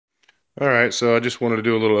Alright, so I just wanted to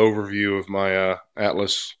do a little overview of my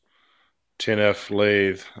Atlas 10F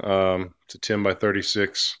lathe. It's a 10 by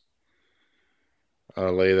 36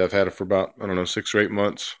 lathe. I've had it for about, I don't know, 6 or 8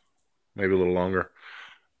 months, maybe a little longer.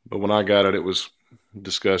 But when I got it, it was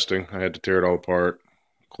disgusting. I had to tear it all apart,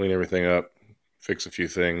 clean everything up, fix a few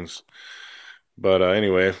things. But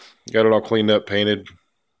anyway, got it all cleaned up, painted,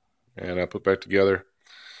 and I put back together.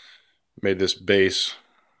 Made this base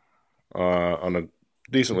on a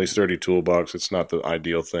decently sturdy toolbox. It's not the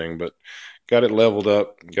ideal thing, but got it leveled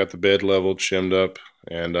up, got the bed leveled, shimmed up,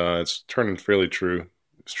 and it's turning fairly true.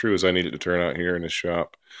 As true as I need it to turn out here in this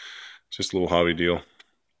shop. It's just a little hobby deal.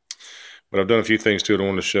 But I've done a few things to it I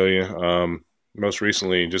wanted to show you. Most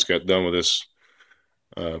recently, just got done with this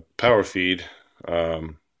power feed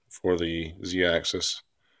for the Z-axis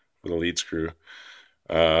for the lead screw.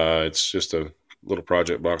 It's just a little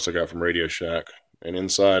project box I got from Radio Shack, and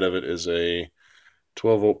inside of it is a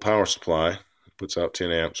 12-volt power supply. It puts out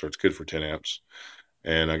 10 amps, or it's good for 10 amps.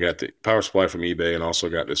 And I got the power supply from eBay, and also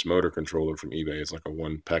got this motor controller from eBay. It's like a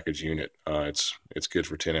one package unit. It's good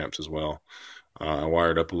for 10 amps as well. I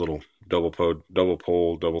wired up a little double pole,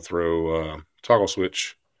 double throw toggle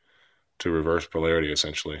switch to reverse polarity,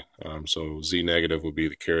 essentially. So Z negative would be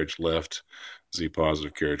the carriage left, Z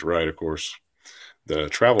positive carriage right, of course. The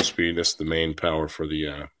travel speed, this is the main power for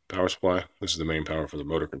the power supply. This is the main power for the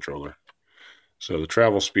motor controller. So the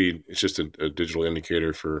travel speed is just a digital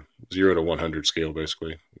indicator for 0 to 100 scale,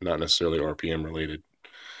 basically. Not necessarily RPM related.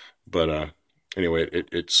 But anyway,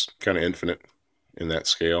 it's kind of infinite in that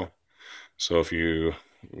scale. So if you,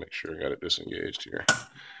 make sure I got it disengaged here.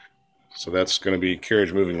 So that's going to be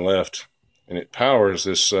carriage moving left. And it powers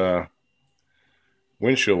this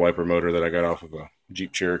windshield wiper motor that I got off of a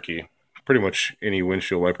Jeep Cherokee. Pretty much any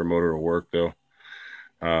windshield wiper motor will work, though.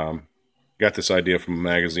 Got this idea from a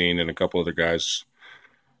magazine, and a couple other guys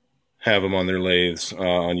have them on their lathes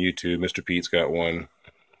on YouTube. Mr. Pete's got one.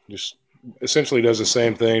 Just essentially does the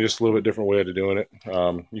same thing, just a little bit different way of doing it.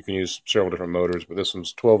 You can use several different motors, but this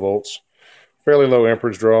one's 12 volts. Fairly low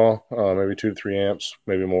amperage draw, maybe 2 to 3 amps,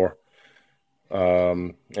 maybe more.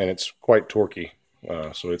 And it's quite torquey,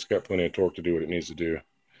 so it's got plenty of torque to do what it needs to do.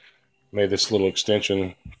 Made this little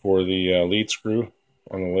extension for the lead screw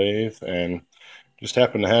on the lathe, and just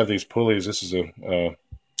happen to have these pulleys. This is a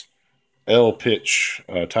L pitch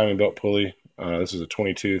timing belt pulley. This is a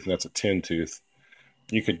 20 tooth, and that's a 10 tooth.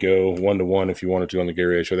 You could go 1-to-1 if you wanted to on the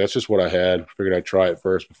gear ratio. That's just what I had. Figured I'd try it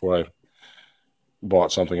first before I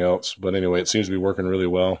bought something else. But anyway, it seems to be working really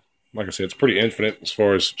well. Like I said, it's pretty infinite as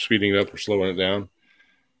far as speeding it up or slowing it down.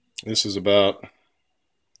 This is about,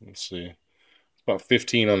 let's see, it's about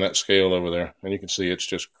 15 on that scale over there. And you can see it's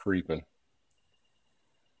just creeping.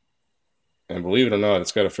 And believe it or not,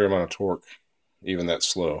 it's got a fair amount of torque, even that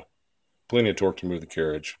slow. Plenty of torque to move the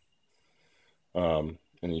carriage. And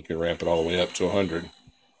you can ramp it all the way up to 100,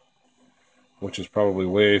 which is probably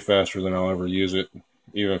way faster than I'll ever use it,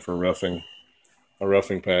 even for roughing, a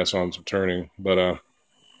roughing pass on some turning. But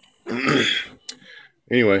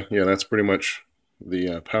anyway, yeah, that's pretty much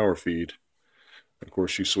the power feed. Of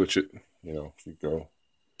course, you switch it, you know, if you go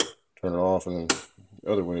turn it off, and then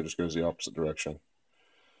the other way it just goes the opposite direction.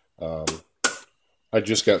 I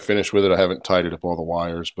just got finished with it. I haven't tidied up all the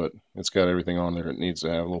wires, but it's got everything on there. It needs to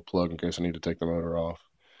have a little plug in case I need to take the motor off.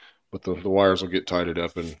 But the wires will get tidied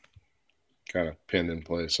up and kind of pinned in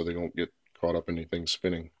place so they don't get caught up in anything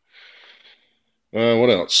spinning. What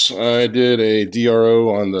else? I did a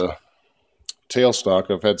DRO on the tailstock.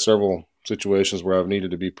 I've had several situations where I've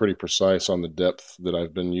needed to be pretty precise on the depth that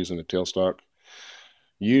I've been using the tailstock.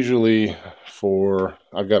 Usually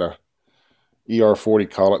I've got a ER40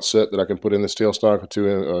 collet set that I can put in this tailstock, a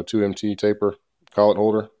 2MT taper collet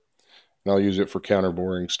holder, and I'll use it for counter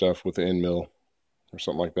boring stuff with the end mill or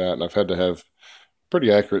something like that. And I've had to have pretty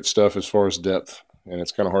accurate stuff as far as depth, and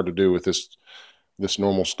it's kind of hard to do with this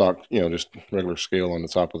normal stock, you know, just regular scale on the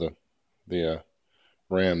top of the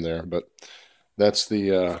ram there. But that's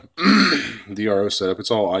the DRO setup.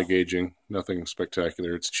 It's all eye gauging, nothing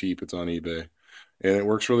spectacular. It's cheap. It's on eBay, and it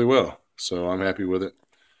works really well. So I'm happy with it.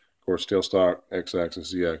 Of course, tailstock,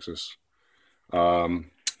 x-axis, z-axis.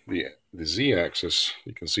 The z-axis,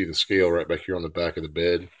 you can see the scale right back here on the back of the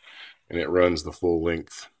bed, and it runs the full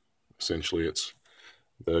length. Essentially, it's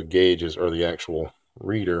the gauges, or the actual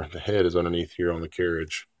reader, the head is underneath here on the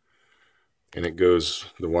carriage, and it goes,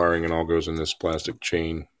 the wiring and all goes in this plastic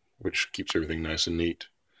chain, which keeps everything nice and neat.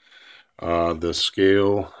 The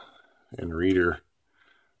scale and reader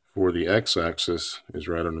for the x-axis is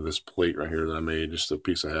right under this plate right here that I made, just a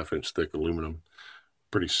piece of 1/2 inch thick aluminum,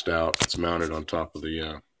 pretty stout. It's mounted on top of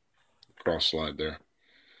the cross slide there.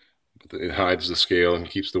 It hides the scale and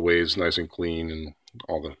keeps the waves nice and clean and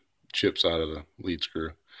all the chips out of the lead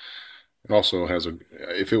screw. It also has a,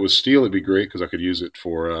 if it was steel, it'd be great because I could use it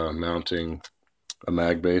for mounting a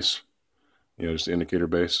mag base, you know, just the indicator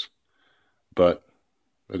base. But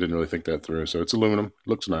I didn't really think that through. So it's aluminum. It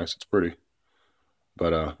looks nice. It's pretty.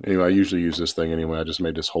 But anyway, I usually use this thing anyway. I just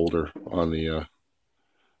made this holder on the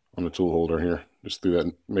tool holder here. Just threw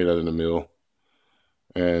that, made that in the mill.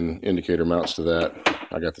 And indicator mounts to that.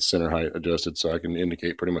 I got the center height adjusted so I can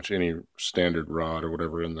indicate pretty much any standard rod or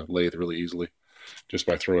whatever in the lathe really easily just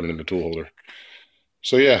by throwing it in the tool holder.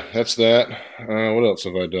 So yeah, that's that. What else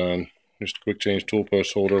have I done? Just a quick change tool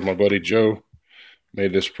post holder. My buddy Joe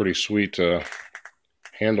made this pretty sweet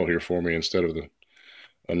handle here for me instead of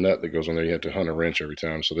a nut that goes on there. You have to hunt a wrench every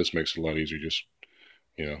time, so this makes it a lot easier. Just,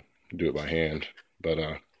 you know, do it by hand. But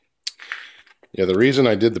yeah, the reason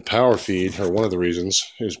I did the power feed, or one of the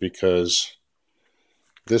reasons, is because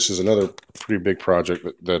this is another pretty big project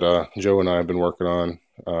that Joe and I have been working on.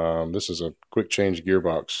 This is a quick change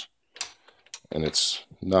gearbox, and it's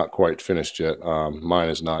not quite finished yet. Mine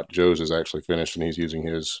is not. Joe's is actually finished, and he's using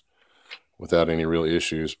his without any real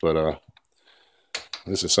issues. But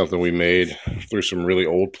this is something we made through some really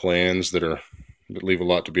old plans that leave a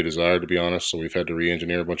lot to be desired, to be honest. So we've had to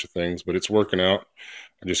re-engineer a bunch of things, but it's working out.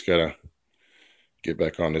 I just gotta get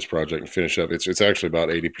back on this project and finish up. It's actually about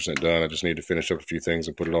 80% done. I just need to finish up a few things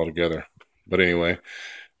and put it all together. But anyway,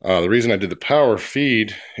 the reason I did the power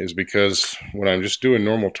feed is because when I'm just doing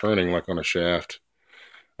normal turning, like on a shaft,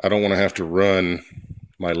 I don't want to have to run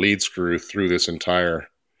my lead screw through this entire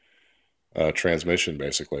transmission.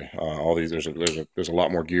 Basically, all these there's a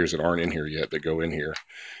lot more gears that aren't in here yet that go in here,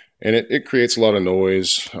 and it creates a lot of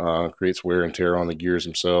noise, creates wear and tear on the gears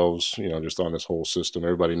themselves. You know, just on this whole system.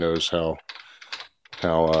 Everybody knows how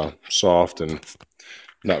soft and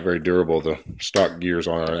not very durable the stock gears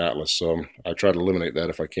on our Atlas. So I try to eliminate that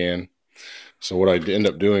if I can. So what I end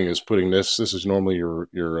up doing is putting this is normally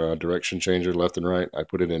your direction changer left and right. I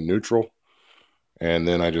put it in neutral, and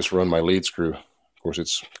then I just run my lead screw. Of course,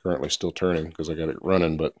 it's currently still turning because I got it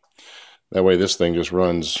running, but that way this thing just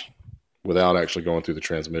runs without actually going through the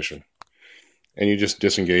transmission. And you just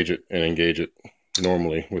disengage it and engage it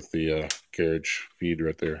normally with the carriage feed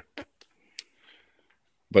right there.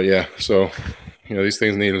 But yeah, so, you know, these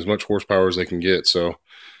things need as much horsepower as they can get. So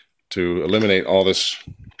to eliminate all this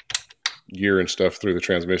gear and stuff through the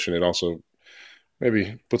transmission, it also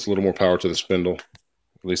maybe puts a little more power to the spindle.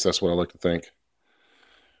 At least that's what I like to think.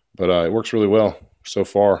 But it works really well so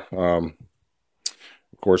far. Of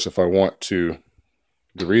course, if I want to,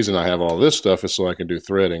 the reason I have all this stuff is so I can do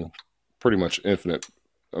threading. Pretty much infinite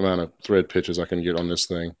amount of thread pitches I can get on this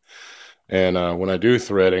thing. And when I do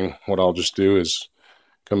threading, what I'll just do is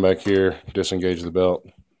come back here, disengage the belt,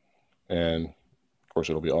 and of course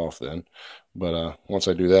it'll be off then. But once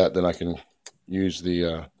I do that, then I can use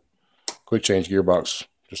the quick change gearbox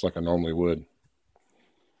just like I normally would.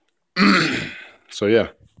 So yeah,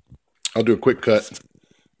 I'll do a quick cut.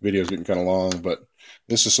 Video's getting kind of long, but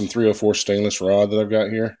this is some 304 stainless rod that I've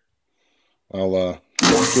got here. I'll do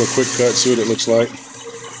a quick cut, see what it looks like.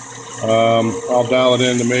 I'll dial it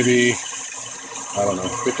in to maybe, I don't know,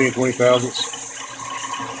 15, 20 thousandths.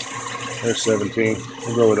 There's 17.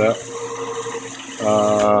 We'll go with that.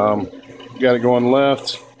 Got it going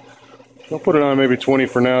left. I'll put it on maybe 20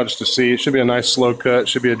 for now just to see. It should be a nice slow cut.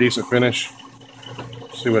 Should be a decent finish.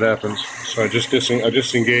 See what happens. So I just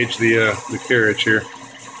engaged the carriage here.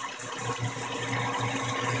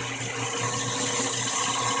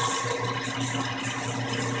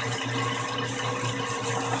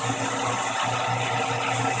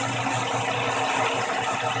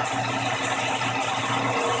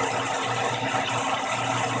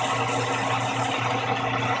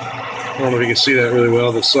 I don't know if you can see that really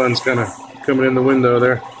well. The sun's kind of coming in the window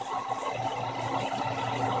there.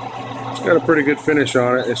 It's got a pretty good finish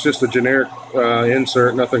on it. It's just a generic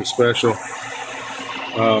insert, nothing special.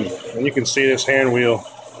 And you can see this hand wheel.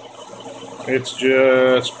 It's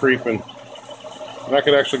just creeping. And I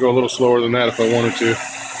could actually go a little slower than that if I wanted to.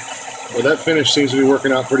 But that finish seems to be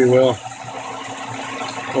working out pretty well.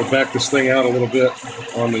 I'll back this thing out a little bit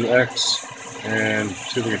on the X and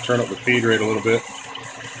see if we can turn up the feed rate a little bit.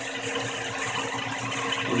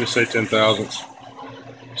 We'll just say 10 thousandths.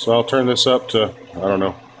 So I'll turn this up to, I don't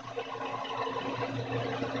know,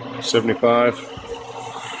 75.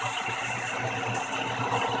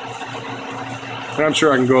 And I'm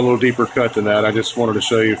sure I can go a little deeper cut than that. I just wanted to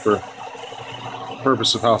show you for the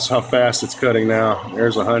purpose of how fast it's cutting now.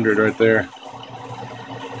 There's 100 right there.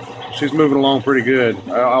 She's moving along pretty good.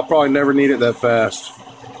 I'll probably never need it that fast.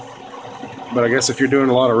 But I guess if you're doing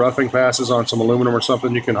a lot of roughing passes on some aluminum or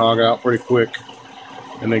something, you can hog out pretty quick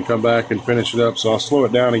and then come back and finish it up. So I'll slow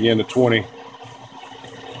it down again to 20.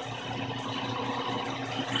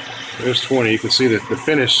 There's 20. You can see that the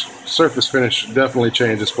finish, surface finish, definitely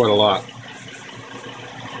changes quite a lot.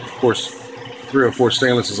 Of course, 304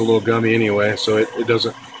 stainless is a little gummy anyway, so it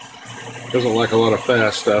doesn't like a lot of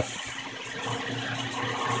fast stuff.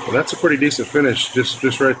 But that's a pretty decent finish,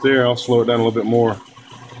 just right there. I'll slow it down a little bit more.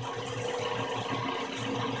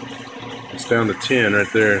 It's down to 10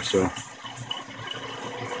 right there, so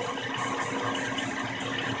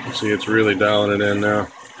you see it's really dialing it in now.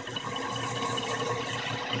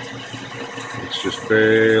 It's just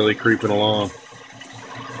barely creeping along.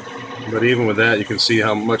 But even with that, you can see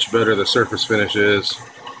how much better the surface finish is.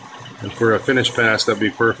 And for a finish pass, that'd be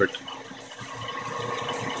perfect,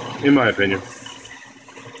 in my opinion.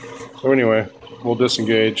 So anyway, we'll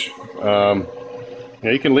disengage. Yeah,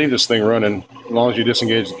 you can leave this thing running. As long as you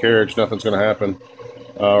disengage the carriage, nothing's going to happen.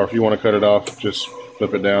 Or if you want to cut it off, just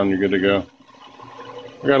flip it down, you're good to go.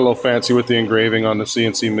 I got a little fancy with the engraving on the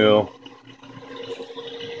CNC mill.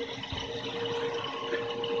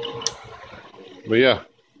 But yeah,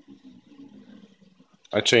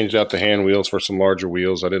 I changed out the hand wheels for some larger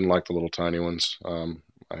wheels. I didn't like the little tiny ones.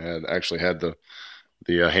 I had actually had the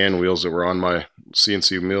hand wheels that were on my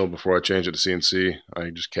CNC mill before I changed it to CNC. I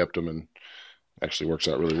just kept them, and actually works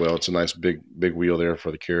out really well. It's a nice big wheel there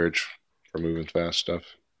for the carriage for moving fast stuff.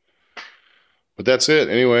 But that's it.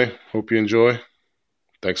 Anyway, hope you enjoy.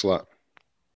 Thanks a lot.